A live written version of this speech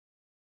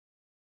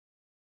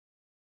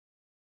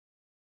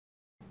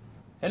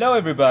Hello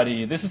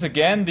everybody, this is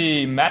again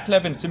the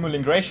MATLAB and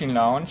Simulink Racing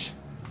Lounge,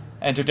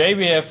 and today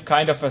we have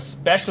kind of a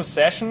special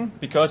session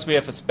because we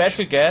have a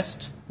special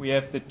guest. We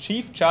have the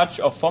Chief Judge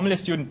of Formula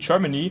Student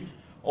Germany,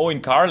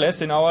 Owen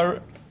Carless, in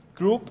our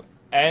group,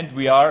 and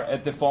we are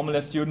at the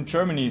Formula Student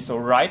Germany. So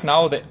right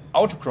now the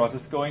autocross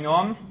is going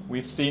on.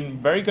 We've seen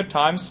very good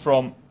times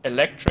from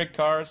electric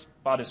cars,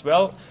 but as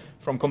well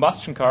from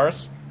combustion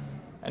cars.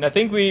 And I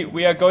think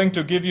we are going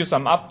to give you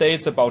some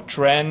updates about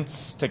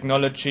trends,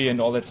 technology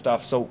and all that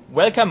stuff. So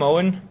welcome,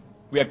 Owen.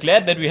 We are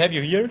glad that we have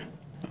you here.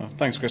 Oh,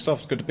 thanks, Christoph.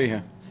 It's good to be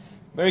here.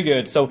 Very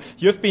good. So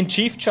you've been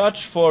chief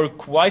judge for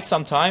quite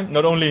some time,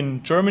 not only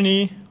in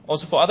Germany,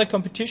 also for other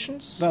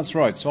competitions? That's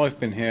right. So I've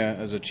been here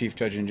as a chief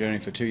judge in Germany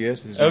for 2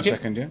 years. This is my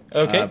second year.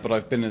 Okay. But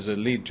I've been as a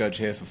lead judge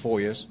here for 4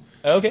 years.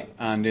 Okay.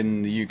 And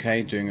in the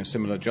UK doing a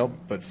similar job,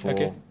 but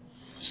for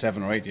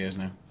 7 or 8 years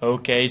now.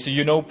 Okay, so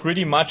you know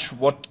pretty much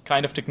what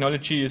kind of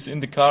technology is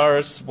in the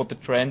cars, what the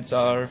trends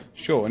are.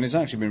 Sure, and it's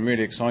actually been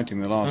really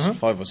exciting the last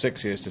 5 or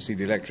 6 years to see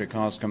the electric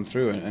cars come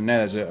through, and now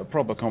there's a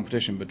proper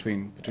competition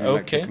between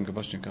electric and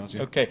combustion cars.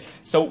 Yeah. Okay,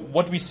 so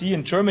what we see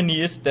in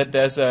Germany is that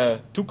there's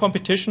two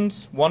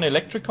competitions, one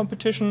electric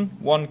competition,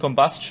 one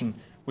combustion,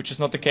 which is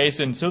not the case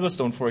in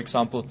Silverstone, for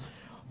example.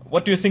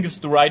 What do you think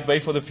is the right way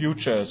for the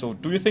future? So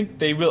do you think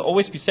they will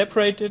always be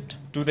separated?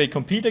 Do they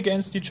compete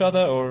against each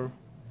other, or...?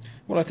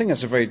 Well, I think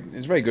that's a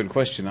very good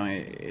question.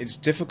 It's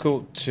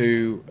difficult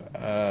to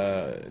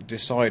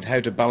decide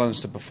how to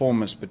balance the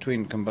performance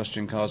between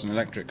combustion cars and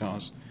electric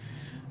cars.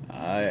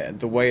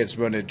 The way it's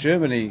run in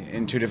Germany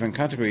in two different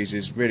categories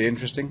is really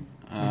interesting,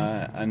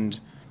 and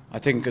I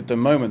think at the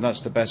moment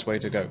that's the best way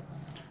to go.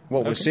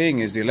 What we're seeing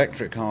is the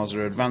electric cars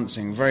are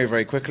advancing very,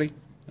 very quickly,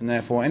 and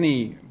therefore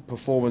any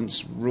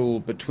performance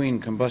rule between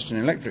combustion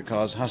and electric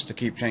cars has to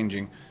keep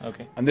changing,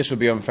 and this would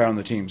be unfair on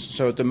the teams.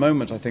 So at the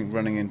moment I think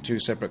running in two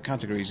separate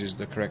categories is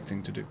the correct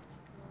thing to do.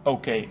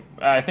 Okay,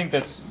 I think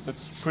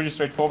that's pretty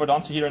straightforward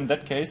answer here in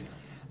that case.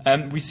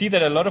 We see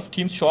that a lot of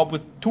teams show up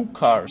with two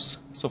cars.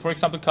 So for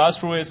example,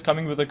 Karlsruhe is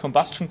coming with a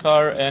combustion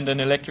car and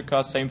an electric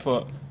car, same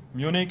for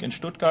Munich and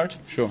Stuttgart.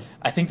 Sure.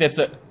 I think that's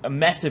a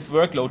massive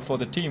workload for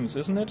the teams,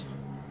 isn't it?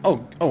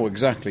 Oh,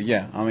 exactly,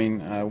 yeah. I mean,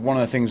 one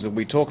of the things that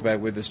we talk about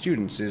with the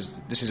students is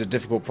this is a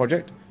difficult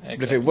project. Exactly.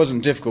 But if it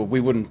wasn't difficult,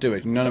 we wouldn't do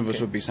it. None of us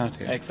would be sat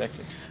here.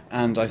 Exactly.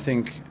 And I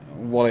think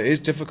while it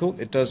is difficult,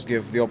 it does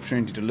give the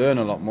opportunity to learn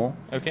a lot more.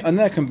 Okay. And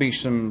there can be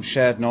some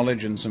shared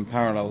knowledge and some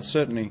parallels.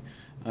 Certainly,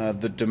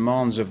 the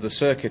demands of the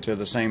circuit are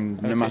the same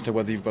no matter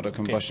whether you've got a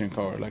combustion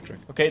car or electric.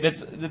 Okay,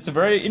 that's a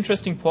very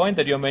interesting point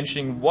that you're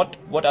mentioning. What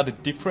are the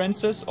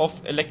differences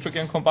of electric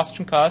and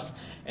combustion cars,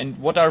 and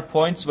what are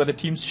points where the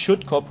teams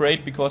should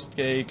cooperate because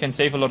they can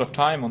save a lot of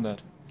time on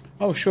that?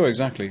 Oh, sure,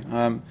 exactly.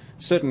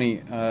 Certainly,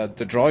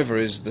 the driver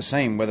is the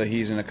same whether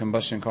he's in a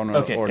combustion car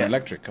or an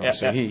electric car.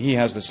 So he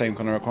has the same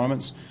kind of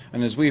requirements.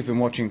 And as we've been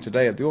watching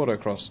today at the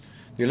autocross,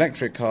 the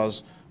electric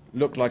cars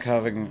look like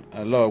having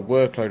a lower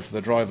workload for the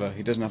driver.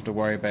 He doesn't have to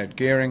worry about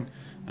gearing.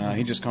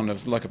 He just kind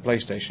of like a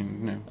PlayStation,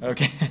 you know.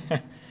 Okay.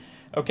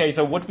 Okay,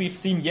 so what we've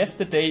seen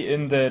yesterday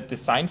in the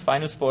design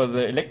finals for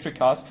the electric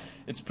cars,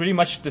 it's pretty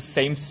much the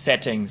same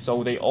setting.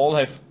 So they all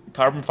have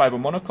carbon fiber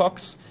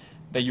monocoques.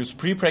 They use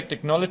pre-preg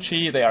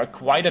technology. They are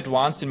quite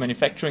advanced in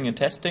manufacturing and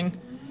testing.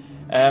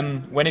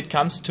 When it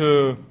comes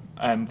to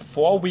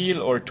four-wheel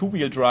or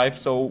two-wheel drive,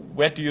 so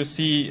where do you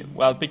see,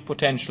 well, big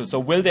potential? So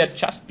will there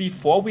just be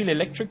four-wheel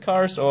electric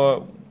cars,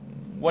 or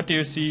what do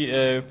you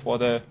see for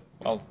the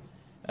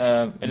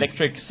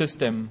electric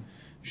system?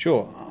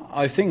 Sure.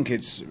 I think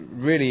it's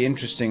really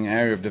interesting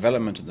area of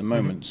development at the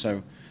moment.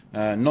 So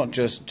not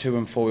just two-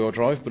 and four-wheel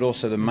drive, but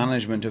also the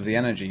management of the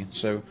energy.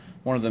 So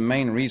one of the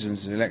main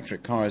reasons the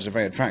electric car is a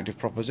very attractive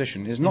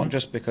proposition is not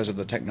just because of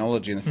the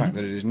technology and the fact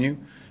that it is new,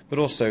 but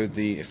also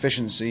the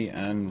efficiency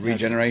and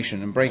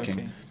regeneration and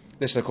braking.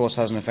 This, of course,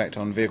 has an effect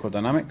on vehicle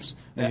dynamics.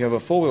 If you have a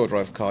four-wheel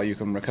drive car, you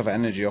can recover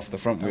energy off the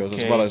front wheels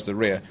as well as the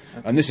rear.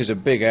 And this is a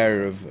big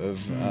area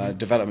of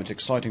development,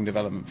 exciting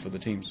development for the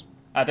teams.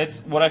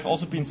 That's what I've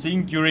also been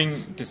seeing during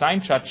design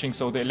judging.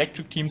 So the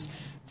electric teams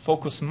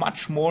focus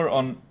much more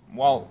on,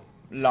 well,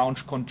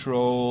 launch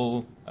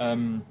control,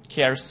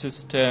 care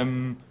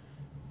system,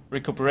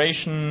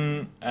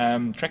 recuperation,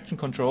 traction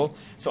control.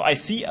 So I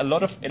see a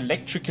lot of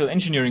electrical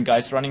engineering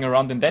guys running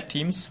around in that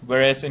teams,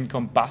 whereas in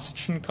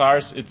combustion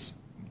cars it's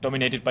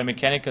dominated by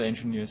mechanical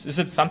engineers. Is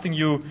it something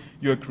you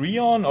agree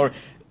on, or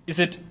is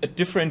it a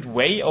different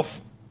way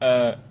of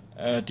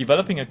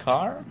developing a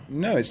car?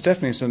 No, it's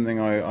definitely something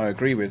I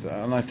agree with,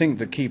 and I think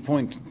the key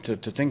point to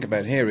think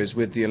about here is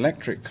with the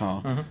electric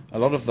car, a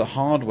lot of the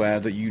hardware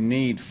that you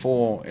need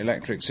for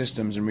electric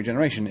systems and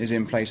regeneration is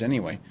in place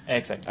anyway.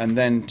 Exactly. And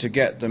then to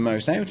get the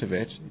most out of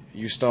it,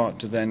 you start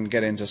to then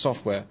get into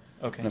software.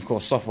 And of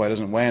course software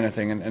doesn't weigh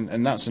anything,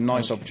 and that's a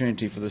nice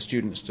opportunity for the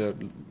students to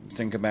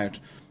think about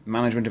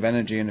management of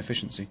energy and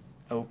efficiency.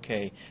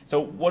 Okay, so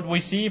what we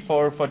see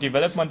for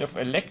development of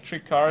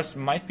electric cars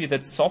might be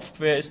that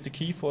software is the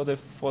key for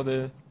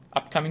the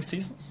upcoming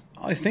seasons?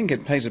 I think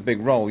it plays a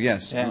big role,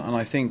 yes. Yeah. And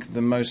I think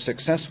the most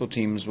successful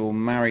teams will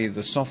marry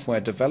the software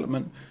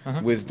development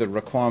with the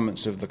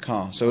requirements of the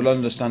car. So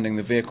understanding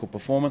the vehicle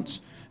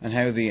performance and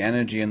how the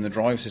energy and the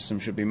drive system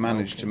should be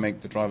managed to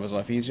make the driver's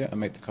life easier and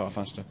make the car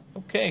faster.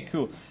 Okay,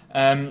 cool.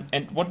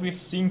 And what we've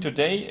seen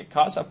today,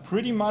 cars are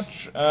pretty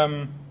much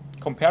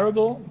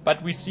comparable,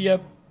 but we see a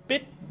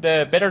bit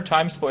the better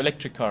times for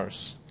electric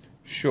cars.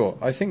 Sure.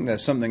 I think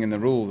there's something in the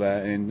rule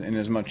there in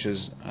as much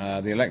as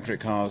the electric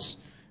cars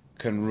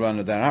can run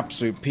at their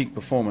absolute peak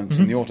performance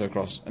in the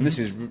autocross. And this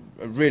is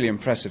a really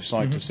impressive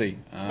sight to see.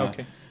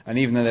 And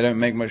even though they don't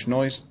make much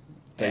noise,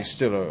 they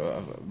still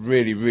are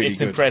really, really good.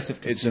 It's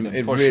impressive to see them,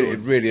 it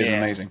really is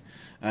amazing.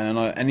 And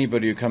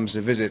anybody who comes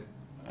to visit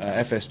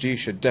FSG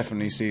should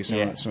definitely see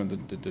some of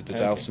the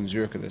Delphs and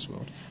Zurich of this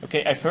world.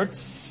 Okay, I've heard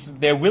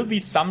there will be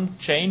some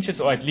changes,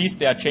 or at least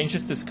there are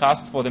changes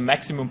discussed for the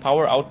maximum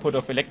power output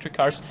of electric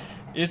cars.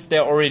 Is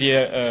there already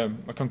a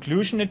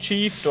conclusion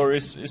achieved, or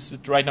is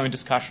it right now in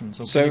discussion?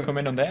 So can you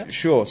comment on that?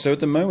 Sure. So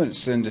at the moment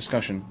it's in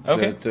discussion.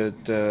 Okay.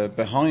 The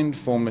behind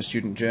Formula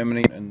Student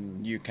Germany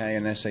and UK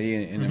and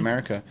SAE in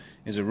America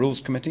is a rules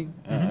committee,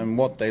 and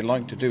what they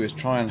like to do is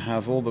try and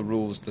have all the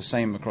rules the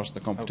same across the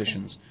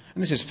competitions.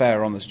 And this is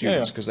fair on the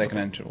students because they can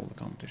enter all the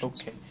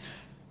competitions. Okay.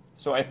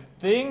 So I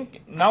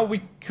think now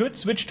we could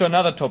switch to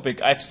another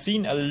topic. I've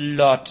seen a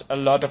lot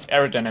of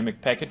aerodynamic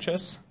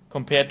packages.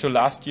 Compared to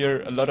last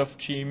year, a lot of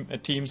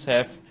teams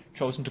have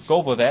chosen to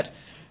go for that.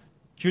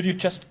 Could you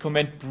just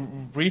comment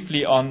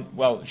briefly on,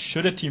 well,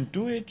 should a team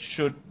do it?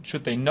 Should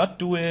they not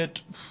do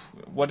it?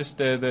 What is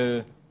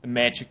the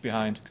magic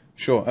behind?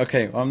 Sure,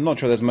 okay. I'm not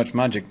sure there's much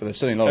magic, but there's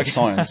certainly a lot of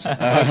science.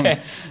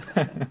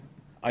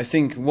 I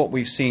think what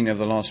we've seen over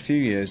the last few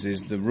years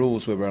is the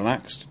rules were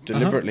relaxed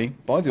deliberately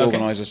by the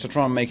organisers to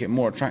try and make it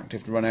more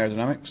attractive to run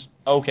aerodynamics.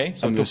 Okay,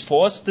 so to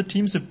force the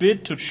teams a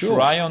bit to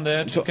try on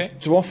that.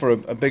 To offer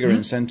a bigger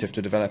incentive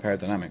to develop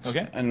aerodynamics.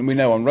 Okay. And we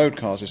know on road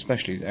cars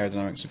especially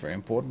aerodynamics are very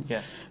important.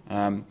 Yeah.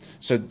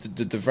 So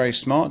the very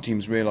smart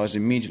teams realised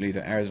immediately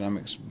that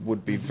aerodynamics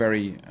would be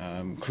very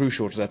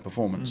crucial to their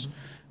performance.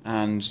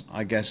 And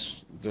I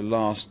guess the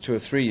last 2 or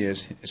 3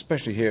 years,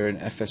 especially here in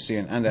FSC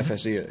and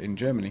FSE in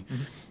Germany,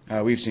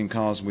 we've seen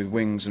cars with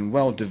wings and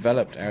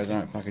well-developed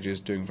aerodynamic packages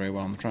doing very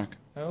well on the track.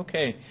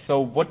 Okay, so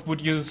what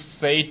would you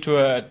say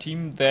to a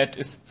team that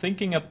is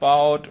thinking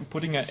about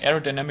putting an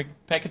aerodynamic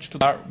package to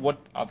the car? What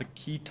are the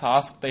key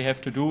tasks they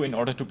have to do in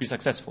order to be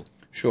successful?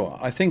 Sure,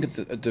 I think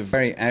at the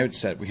very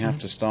outset we have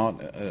to start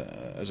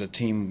as a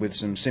team with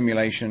some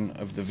simulation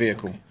of the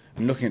vehicle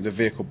and looking at the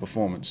vehicle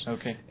performance.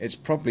 Okay. It's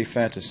probably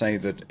fair to say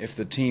that if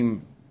the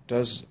team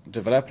does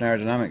develop an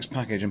aerodynamics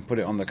package and put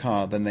it on the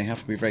car, then they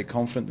have to be very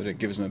confident that it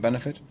gives them a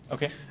benefit.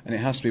 Okay. And it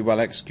has to be well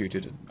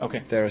executed. Okay.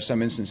 There are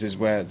some instances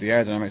where the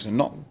aerodynamics are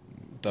not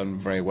done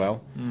very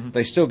well.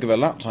 They still give a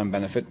lap time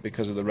benefit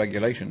because of the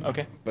regulation.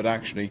 Okay. But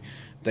actually,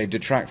 they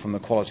detract from the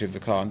quality of the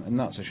car, and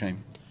that's a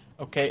shame.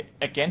 Okay.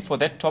 Again, for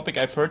that topic,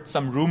 I've heard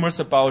some rumors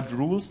about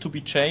rules to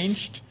be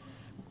changed.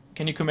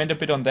 Can you comment a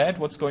bit on that?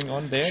 What's going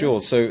on there?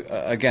 Sure. So,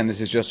 again,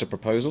 this is just a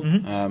proposal.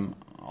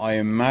 I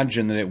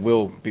imagine that it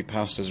will be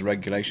passed as a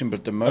regulation, but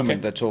at the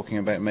moment they're talking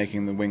about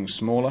making the wings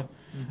smaller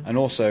and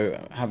also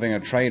having a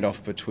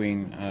trade-off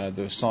between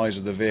the size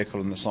of the vehicle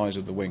and the size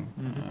of the wing.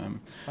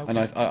 And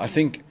I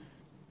think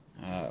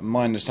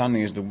my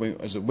understanding is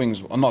the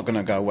wings are not going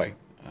to go away.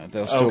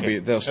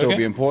 They'll still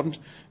be important,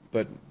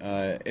 but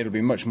it'll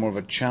be much more of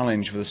a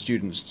challenge for the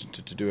students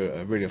to do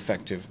a really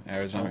effective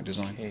aerodynamic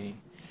design.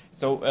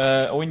 So,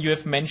 Owen, you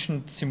have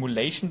mentioned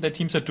simulation that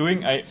teams are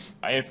doing. I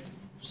have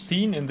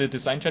seen in the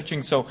design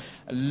judging, so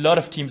a lot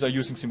of teams are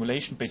using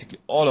simulation, basically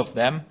all of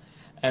them,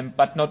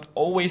 but not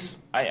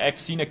always. I've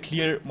seen a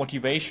clear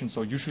motivation.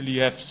 So usually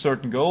you have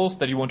certain goals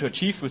that you want to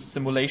achieve with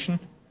simulation.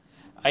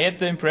 I had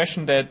the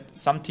impression that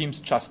some teams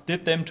just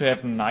did them to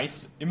have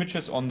nice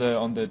images on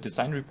the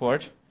design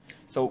report.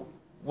 So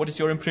what is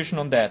your impression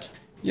on that?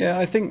 Yeah,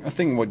 I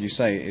think what you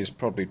say is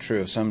probably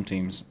true of some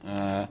teams.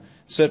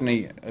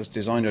 Certainly, as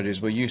design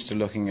judges, we're used to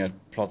looking at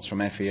plots from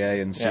FEA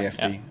and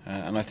CFD,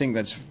 and I think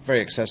that's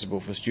very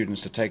accessible for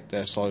students to take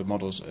their solid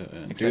models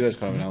and do those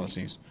kind of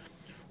analyses.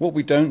 What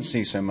we don't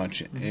see so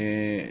much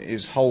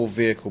is whole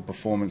vehicle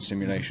performance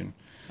simulation.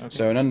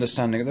 So an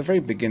understanding at the very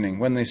beginning,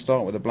 when they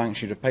start with a blank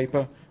sheet of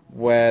paper,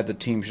 where the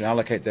team should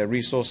allocate their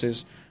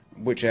resources,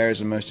 which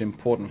areas are most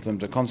important for them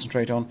to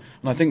concentrate on,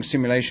 and I think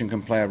simulation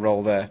can play a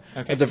role there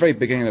at the very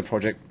beginning of the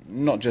project,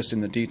 not just in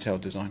the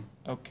detailed design.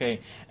 Okay,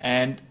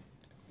 and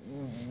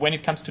when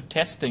it comes to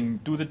testing,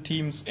 do the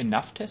teams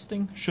enough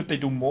testing? Should they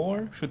do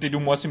more? Should they do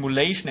more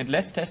simulation and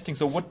less testing?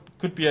 So what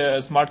could be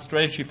a smart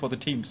strategy for the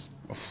teams?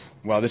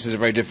 Well, this is a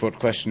very difficult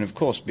question, of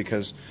course,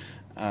 because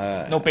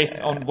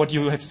based on what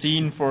you have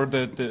seen for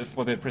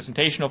the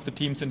presentation of the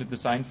teams in the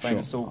design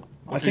final. So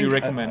what do you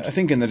recommend? I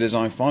think in the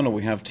design final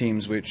we have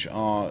teams which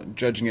are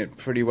judging it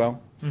pretty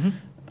well.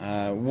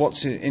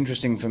 What's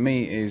interesting for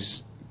me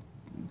is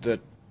that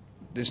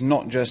it's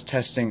not just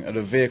testing at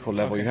a vehicle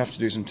level. You have to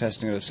do some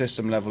testing at a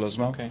system level as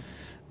well.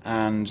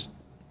 And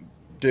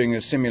doing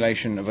a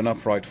simulation of an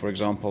upright, for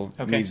example,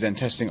 needs then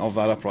testing of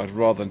that upright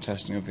rather than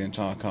testing of the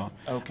entire car.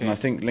 Okay. And I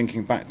think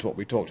linking back to what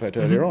we talked about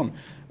earlier on,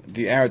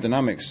 the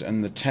aerodynamics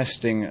and the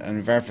testing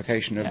and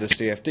verification of the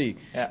CFD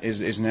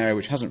is an area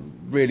which hasn't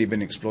really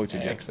been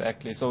exploited yet.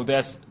 Exactly. So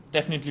there's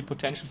definitely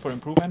potential for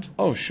improvement.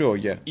 Oh, sure,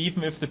 yeah.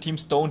 Even if the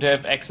teams don't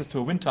have access to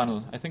a wind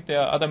tunnel. I think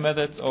there are other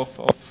methods of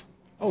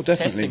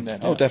testing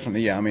that. Oh,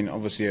 definitely, yeah. I mean,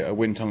 obviously a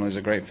wind tunnel is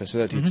a great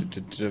facility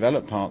to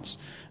develop parts.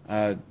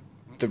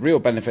 The real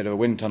benefit of a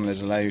wind tunnel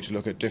is allow you to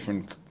look at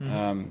different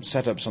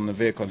setups on the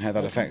vehicle and how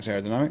that affects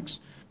aerodynamics.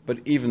 But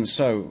even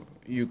so,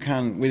 you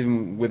can,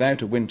 even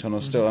without a wind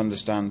tunnel, still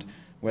understand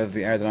whether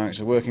the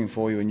aerodynamics are working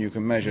for you, and you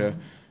can measure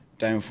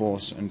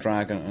downforce and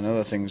drag and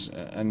other things.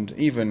 And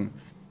even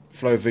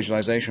flow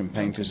visualization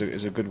paint is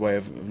a good way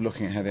of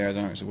looking at how the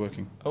aerodynamics are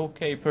working.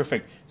 Okay,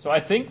 perfect. So I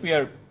think we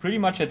are pretty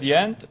much at the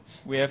end.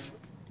 We have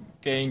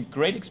gained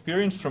great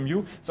experience from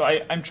you. So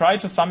I'm trying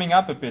to summing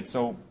up a bit.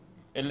 So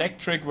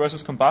electric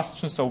versus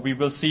combustion. So we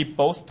will see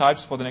both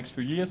types for the next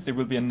few years. There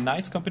will be a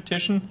nice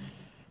competition.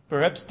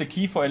 Perhaps the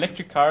key for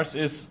electric cars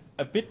is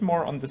a bit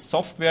more on the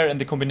software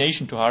and the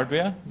combination to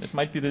hardware. That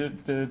might be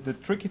the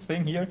tricky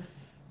thing here.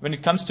 When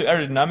it comes to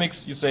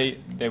aerodynamics, you say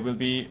there will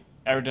be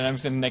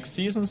aerodynamics in the next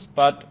seasons,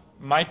 but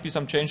might be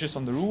some changes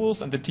on the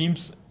rules, and the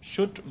teams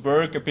should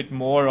work a bit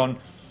more on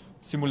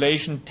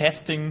simulation,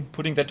 testing,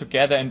 putting that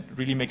together and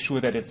really make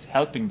sure that it's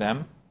helping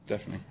them.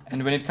 Definitely.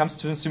 And when it comes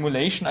to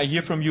simulation, I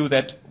hear from you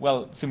that,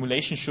 well,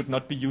 simulation should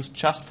not be used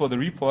just for the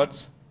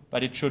reports,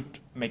 but it should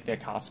make their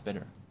cars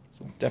better.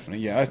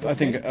 Definitely, yeah. I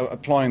think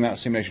applying that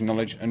simulation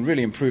knowledge and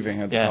really improving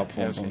how the car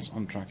performs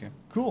on track. Yeah.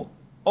 Cool.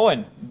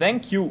 Owen,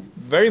 thank you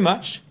very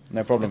much.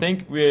 No problem. I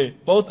think we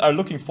both are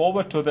looking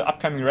forward to the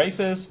upcoming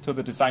races, to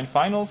the design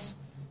finals,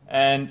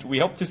 and we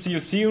hope to see you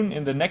soon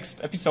in the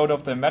next episode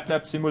of the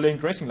MATLAB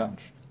Simulink Racing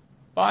Lounge.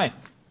 Bye.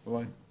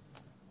 Bye.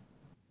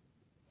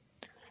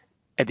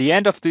 At the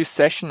end of this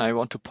session, I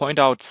want to point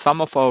out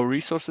some of our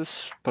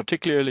resources,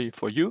 particularly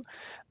for you.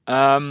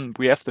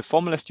 We have the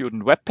Formula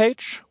Student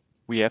webpage.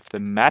 We have the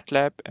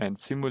MATLAB and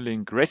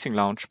Simulink Racing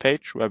Lounge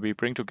page where we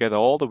bring together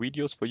all the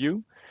videos for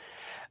you.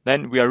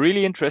 Then we are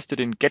really interested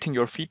in getting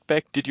your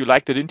feedback. Did you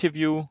like that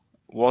interview?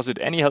 Was it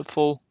any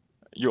helpful?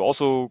 You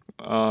also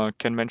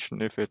can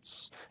mention if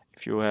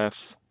you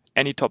have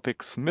any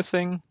topics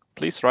missing.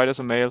 Please write us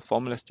a mail,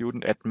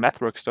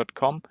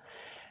 formulastudent@mathworks.com.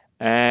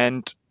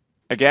 And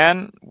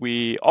again,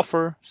 we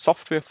offer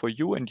software for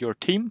you and your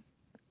team.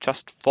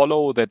 Just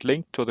follow that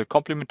link to the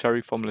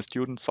complimentary Formula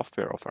Student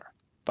software offer.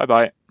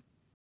 Bye-bye.